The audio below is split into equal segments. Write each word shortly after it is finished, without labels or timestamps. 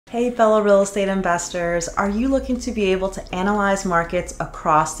Hey fellow real estate investors, are you looking to be able to analyze markets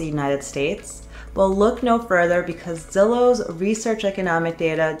across the United States? Well, look no further because Zillow's research economic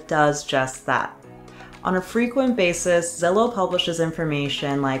data does just that. On a frequent basis, Zillow publishes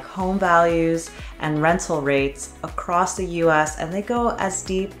information like home values and rental rates across the US, and they go as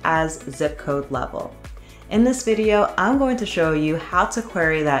deep as zip code level. In this video, I'm going to show you how to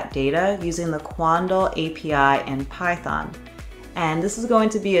query that data using the Quandl API in Python. And this is going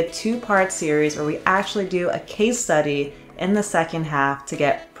to be a two-part series where we actually do a case study in the second half to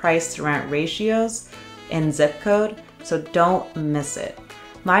get price to rent ratios in zip code, so don't miss it.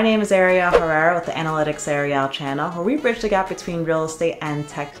 My name is Ariel Herrera with the AnalyticsAriel channel, where we bridge the gap between real estate and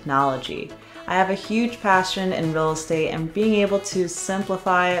technology. I have a huge passion in real estate and being able to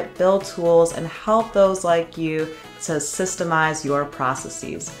simplify it, build tools, and help those like you to systemize your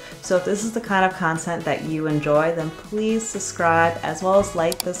processes. So if this is the kind of content that you enjoy, then please subscribe as well as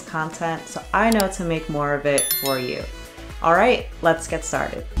like this content so I know to make more of it for you. All right, let's get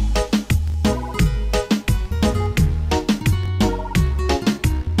started.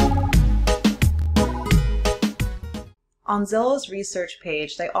 On Zillow's research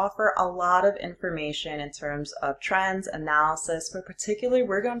page, they offer a lot of information in terms of trends, analysis, but particularly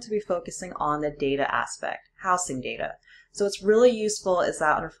we're going to be focusing on the data aspect, housing data. So what's really useful is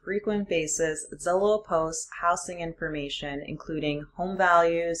that on a frequent basis, Zillow posts housing information, including home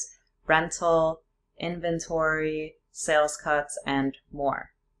values, rental, inventory, sales cuts, and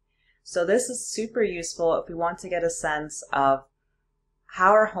more. So this is super useful if we want to get a sense of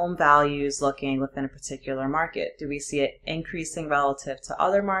how are home values looking within a particular market? Do we see it increasing relative to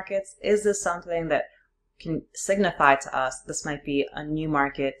other markets? Is this something that can signify to us this might be a new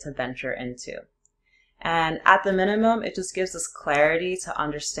market to venture into? And at the minimum, it just gives us clarity to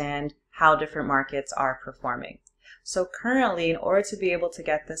understand how different markets are performing. So currently, in order to be able to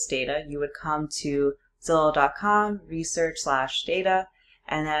get this data, you would come to Zillow.com, research/data,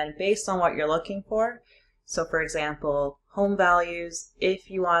 and then based on what you're looking for, so for example, home values, if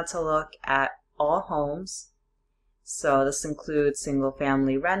you want to look at all homes, so this includes single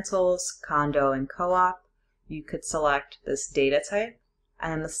family rentals, condo, and co-op, you could select this data type.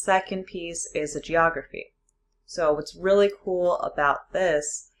 And then the second piece is the geography. So what's really cool about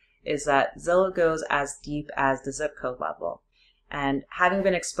this is that Zillow goes as deep as the zip code level. And having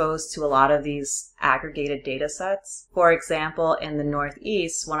been exposed to a lot of these aggregated data sets, for example, in the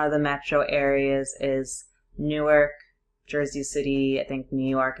Northeast, one of the metro areas is Newark, Jersey City, I think New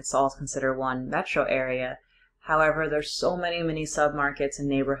York, it's all considered one metro area. However, there's so many submarkets and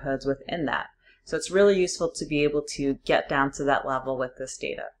neighborhoods within that. So it's really useful to be able to get down to that level with this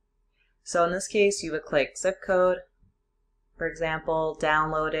data. So in this case, you would click zip code, for example,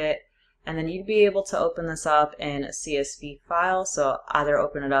 download it, and then you'd be able to open this up in a CSV file. So either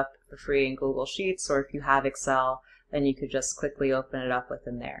open it up for free in Google Sheets, or if you have Excel, then you could just quickly open it up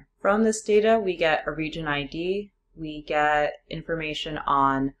within there. From this data, we get a region ID, we get information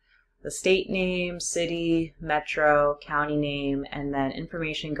on the state name, city, metro, county name, and then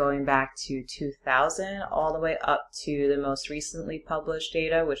information going back to 2000 all the way up to the most recently published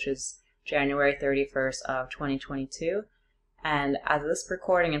data, which is January 31st of 2022. And as of this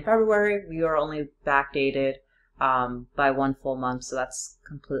recording in February, we are only backdated by 1 full month, so that's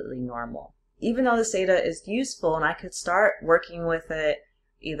completely normal. Even though this data is useful and I could start working with it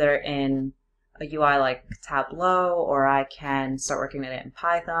either in a UI like Tableau, or I can start working in it in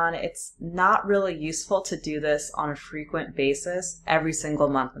Python, it's not really useful to do this on a frequent basis every single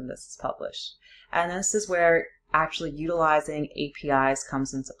month when this is published. And this is where actually utilizing APIs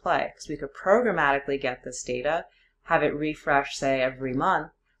comes into play, because we could programmatically get this data, have it refresh, say, every month,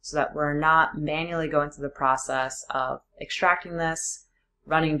 so that we're not manually going through the process of extracting this,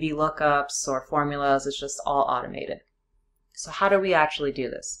 running VLOOKUPs or formulas. It's just all automated. So how do we actually do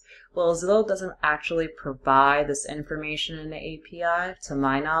this? Well, Zillow doesn't actually provide this information in the API, to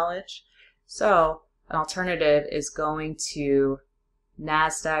my knowledge. So an alternative is going to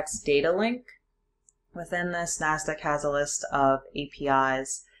NASDAQ's data link. Within this, NASDAQ has a list of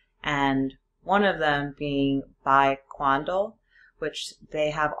APIs, and one of them being by Quandl, which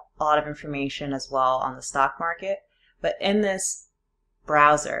they have a lot of information as well on the stock market. But in this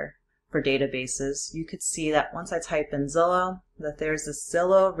browser for databases, you could see that once I type in Zillow, that there's this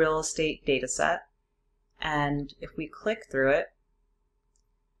Zillow real estate data set. And if we click through it,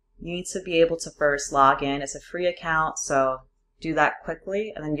 you need to be able to first log in. It's a free account, so do that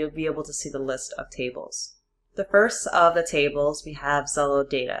quickly, and then you'll be able to see the list of tables. The first of the tables, we have Zillow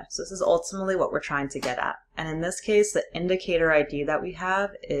data. So this is ultimately what we're trying to get at. And in this case, the indicator ID that we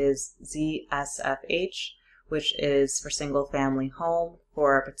have is ZSFH, which is for single family home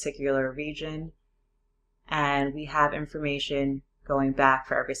for a particular region. And we have information going back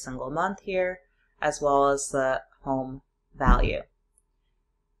for every single month here, as well as the home value.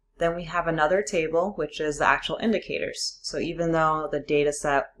 Then we have another table, which is the actual indicators. So even though the data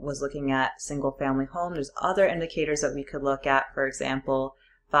set was looking at single family home, there's other indicators that we could look at, for example,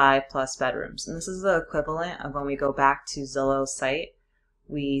 5+ bedrooms. And this is the equivalent of when we go back to Zillow's site,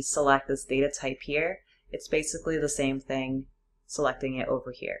 we select this data type here. It's basically the same thing, selecting it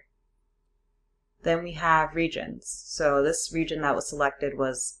over here. Then we have regions. So this region that was selected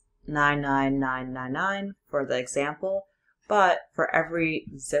was 99999 for the example. But for every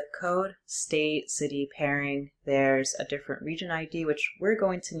zip code, state, city pairing, there's a different region ID, which we're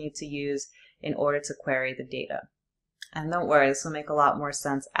going to need to use in order to query the data. And don't worry, this will make a lot more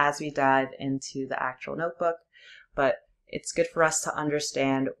sense as we dive into the actual notebook, but it's good for us to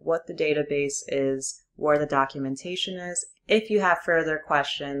understand what the database is, where the documentation is, if you have further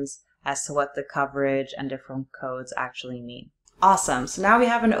questions as to what the coverage and different codes actually mean. Awesome, so now we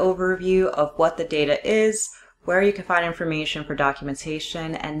have an overview of what the data is, where you can find information for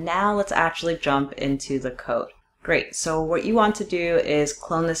documentation, and now let's actually jump into the code. Great, so what you want to do is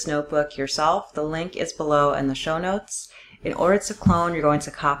clone this notebook yourself. The link is below in the show notes. In order to clone, you're going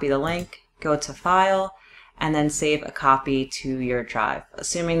to copy the link, go to File, and then save a copy to your drive,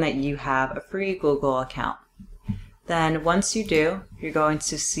 assuming that you have a free Google account. Then once you do, you're going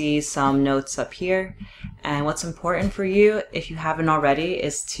to see some notes up here. And what's important for you, if you haven't already,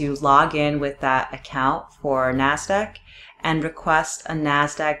 is to log in with that account for NASDAQ and request a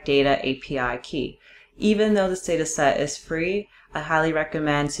NASDAQ Data API key. Even though this data set is free, I highly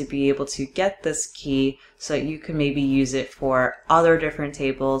recommend to be able to get this key so that you can maybe use it for other different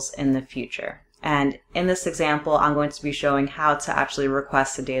tables in the future. And in this example, I'm going to be showing how to actually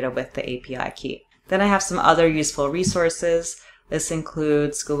request the data with the API key. Then I have some other useful resources. This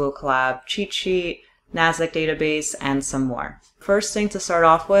includes Google Colab cheat sheet, NASDAQ database, and some more. First thing to start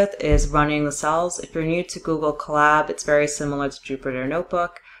off with is running the cells. If you're new to Google Colab, it's very similar to Jupyter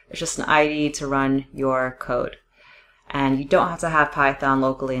Notebook. It's just an IDE to run your code. And you don't have to have Python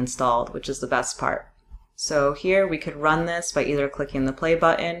locally installed, which is the best part. So here we could run this by either clicking the play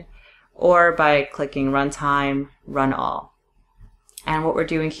button or by clicking Runtime, Run All. And what we're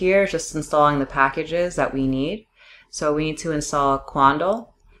doing here is just installing the packages that we need. So we need to install Quandl,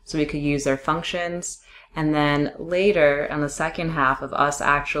 so we could use their functions. And then later, on the second half of us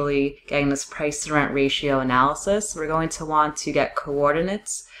actually getting this price to rent ratio analysis, we're going to want to get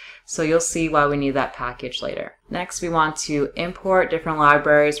coordinates. So you'll see why we need that package later. Next, we want to import different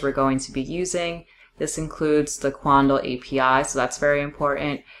libraries we're going to be using. This includes the Quandl API, so that's very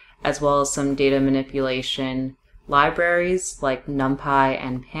important, as well as some data manipulation libraries like NumPy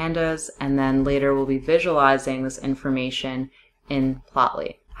and Pandas, and then later we'll be visualizing this information in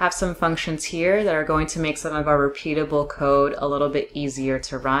Plotly. Have some functions here that are going to make some of our repeatable code a little bit easier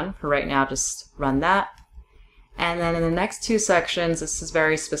to run. For right now, just run that. And then in the next two sections, this is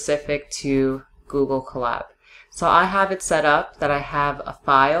very specific to Google Colab. So I have it set up that I have a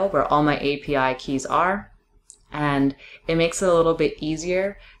file where all my API keys are, and it makes it a little bit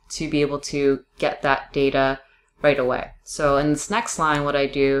easier to be able to get that data right away. So in this next line, what I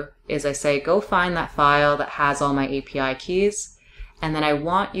do is I say, go find that file that has all my API keys, and then I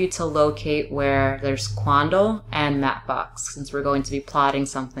want you to locate where there's Quandl and Mapbox, since we're going to be plotting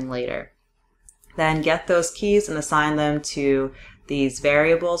something later. Then get those keys and assign them to these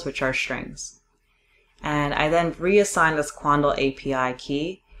variables, which are strings. And I then reassign this Quandl API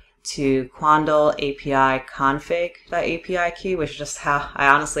key to Quandl API config.api key, which is just how I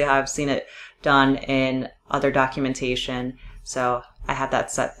honestly have seen it done in other documentation. So I have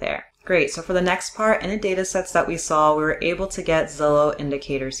that set there. Great, so for the next part, in the data sets that we saw, we were able to get Zillow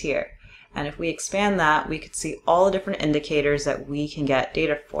indicators here. And if we expand that, we could see all the different indicators that we can get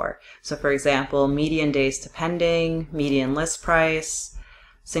data for. So for example, median days to pending, median list price,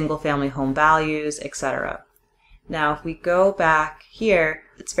 single family home values, etc. Now if we go back here,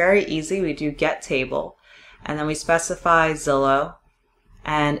 it's very easy. We do get table, and then we specify Zillow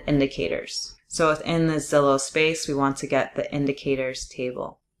and indicators. So within the Zillow space, we want to get the indicators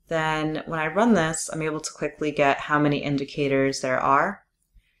table. Then when I run this, I'm able to quickly get how many indicators there are,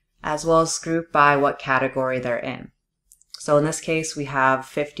 as well as group by what category they're in. So in this case, we have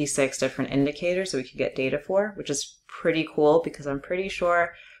 56 different indicators that we could get data for, which is pretty cool because I'm pretty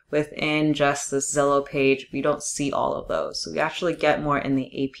sure within just this Zillow page, we don't see all of those. So we actually get more in the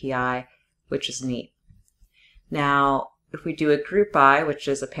API, which is neat. Now, if we do a group by, which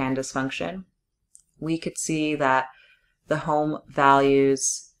is a pandas function, we could see that the home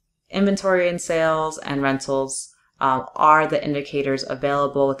values inventory and sales and rentals are the indicators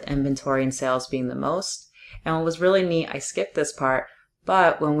available, with inventory and sales being the most. And what was really neat, I skipped this part,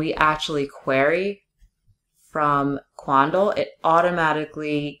 but when we actually query from Quandl, it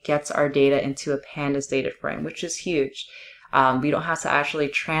automatically gets our data into a pandas data frame, which is huge. We don't have to actually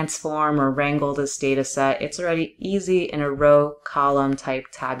transform or wrangle this data set. It's already easy in a row column type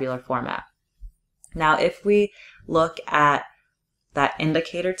tabular format. Now, if we look at that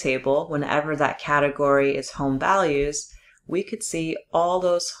indicator table, whenever that category is home values, we could see all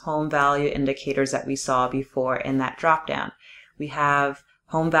those home value indicators that we saw before in that dropdown. We have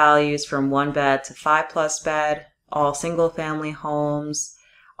home values from 1 bed to 5+ bed, all single family homes,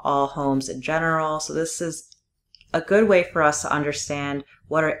 all homes in general. So this is a good way for us to understand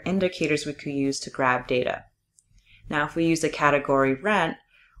what are indicators we could use to grab data. Now, if we use the category rent,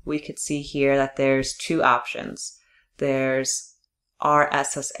 we could see here that there's 2 options. There's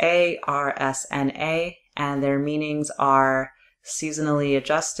RSSA, RSNA, and their meanings are seasonally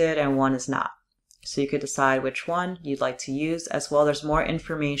adjusted and one is not. So you could decide which one you'd like to use. As well, there's more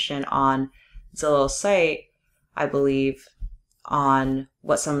information on Zillow's site, I believe, on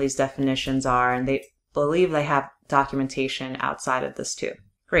what some of these definitions are, and they believe they have documentation outside of this too.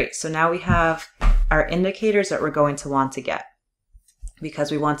 Great, so now we have our indicators that we're going to want to get,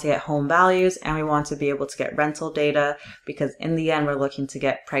 because we want to get home values and we want to be able to get rental data, because in the end we're looking to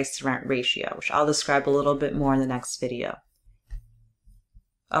get price to rent ratio, which I'll describe a little bit more in the next video.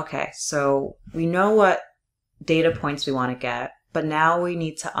 Okay, so we know what data points we want to get, but now we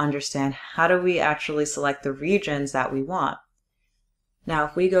need to understand how do we actually select the regions that we want. Now,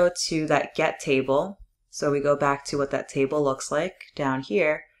 if we go to that get table, so we go back to what that table looks like down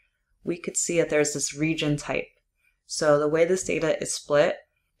here, we could see that there's this region type. So the way this data is split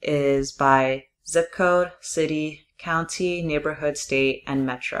is by zip code, city, county, neighborhood, state, and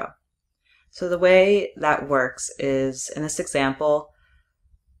metro. So the way that works is, in this example,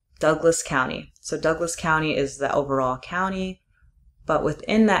 Douglas County. So Douglas County is the overall county, but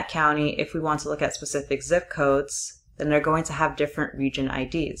within that county, if we want to look at specific zip codes, then they're going to have different region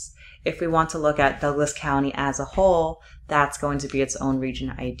IDs. If we want to look at Douglas County as a whole, that's going to be its own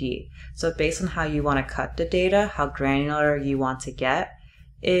region ID. So based on how you want to cut the data, how granular you want to get,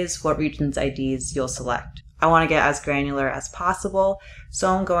 is what regions IDs you'll select. I want to get as granular as possible, so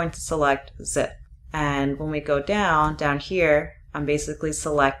I'm going to select zip. And when we go down here, I'm basically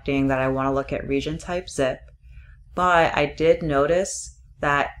selecting that I want to look at region type zip, but I did notice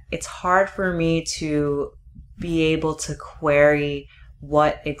that it's hard for me to be able to query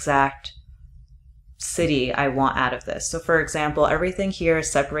what exact city I want out of this. So for example, everything here is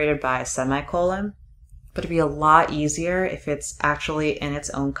separated by a semicolon, but it'd be a lot easier if it's actually in its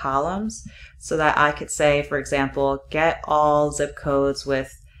own columns, so that I could say, for example, get all zip codes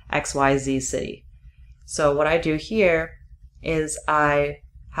with XYZ city. So what I do here is I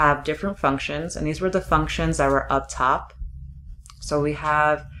have different functions, and these were the functions that were up top. So we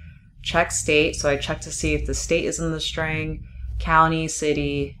have check state, so I check to see if the state is in the string, county,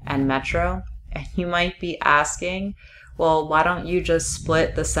 city, and metro. And you might be asking, well, why don't you just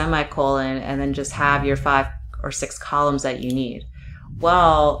split the semicolon and then just have your 5 or 6 columns that you need?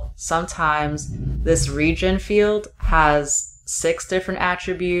 Well, sometimes this region field has 6 different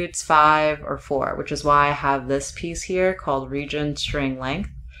attributes, 5 or 4, which is why I have this piece here called region string length.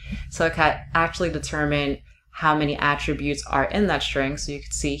 So I can actually determine how many attributes are in that string. So you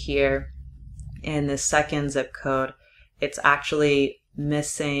can see here in the second zip code, it's actually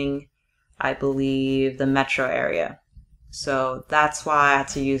missing, I believe, the metro area. So that's why I had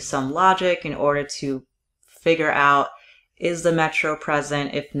to use some logic in order to figure out, is the metro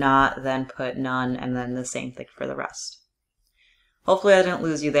present? If not, then put none, and then the same thing for the rest. Hopefully I didn't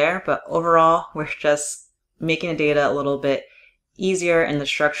lose you there, but overall, we're just making the data a little bit easier in the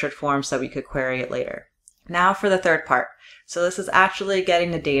structured form so we could query it later. Now for the third part. So this is actually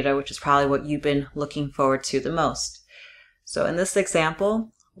getting the data, which is probably what you've been looking forward to the most. So in this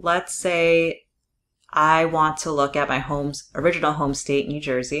example, let's say I want to look at my original home state, New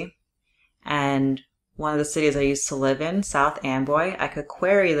Jersey, and one of the cities I used to live in, South Amboy. I could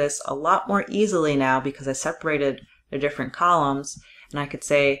query this a lot more easily now because I separated the different columns, and I could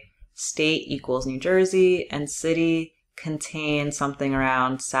say state equals New Jersey and city contains something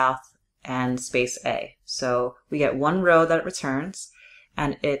around South and space A. So we get one row that it returns,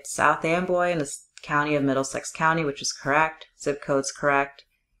 and it's South Amboy in the county of Middlesex County, which is correct, zip code's correct,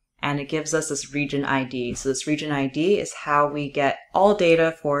 and it gives us this region ID. So this region ID is how we get all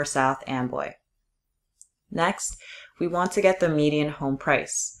data for South Amboy. Next, we want to get the median home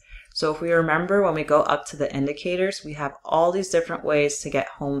price. So if we remember, when we go up to the indicators, we have all these different ways to get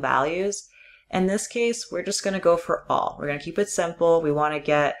home values. In this case, we're just going to go for all. We're going to keep it simple. We want to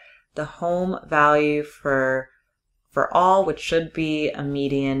get the home value for all, which should be a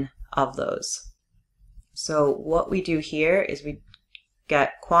median of those. So what we do here is we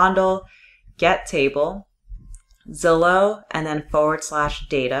get Quandl, get table, Zillow, and then /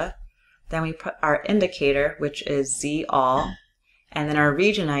 data. Then we put our indicator, which is Z all, and then our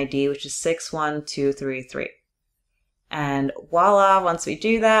region ID, which is 61233. And voila, once we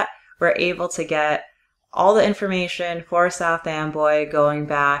do that, we're able to get all the information for South Amboy going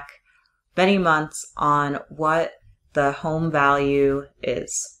back many months on what the home value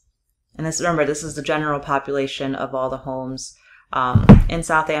is. And remember, this is the general population of all the homes in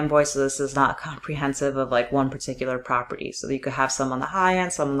South Amboy, so this is not comprehensive of like one particular property. So you could have some on the high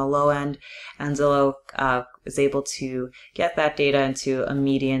end, some on the low end, and Zillow is able to get that data into a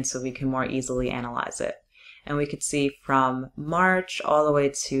median so we can more easily analyze it. And we could see from March all the way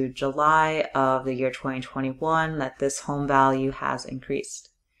to July of the year 2021 that this home value has increased.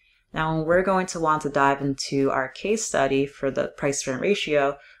 Now, when we're going to want to dive into our case study for the price-to-rent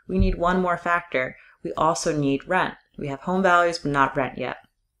ratio, we need one more factor. We also need rent. We have home values, but not rent yet.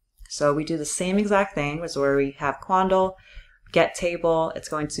 So we do the same exact thing as where we have Quandl, get table. It's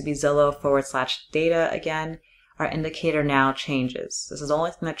going to be Zillow / data again. Our indicator now changes. This is the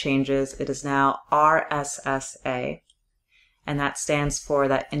only thing that changes. It is now RSSA, and that stands for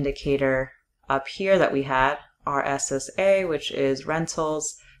that indicator up here that we had, RSSA, which is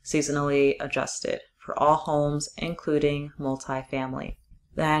rentals seasonally adjusted for all homes, including multifamily.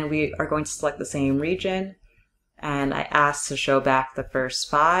 Then we are going to select the same region, and I asked to show back the first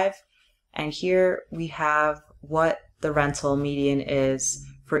 5. And here we have what the rental median is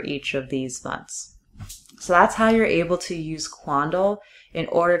for each of these months. So that's how you're able to use Quandl in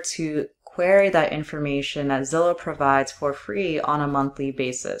order to query that information that Zillow provides for free on a monthly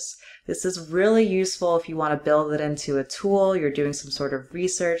basis. This is really useful if you want to build it into a tool, you're doing some sort of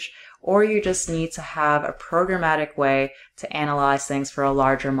research, or you just need to have a programmatic way to analyze things for a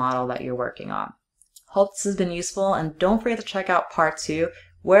larger model that you're working on. Hope this has been useful, and don't forget to check out part 2,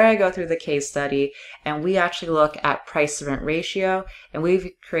 where I go through the case study and we actually look at price-to-rent ratio, and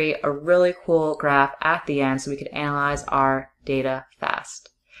we create a really cool graph at the end so we can analyze our data fast.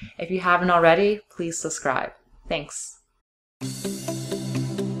 If you haven't already, please subscribe. Thanks.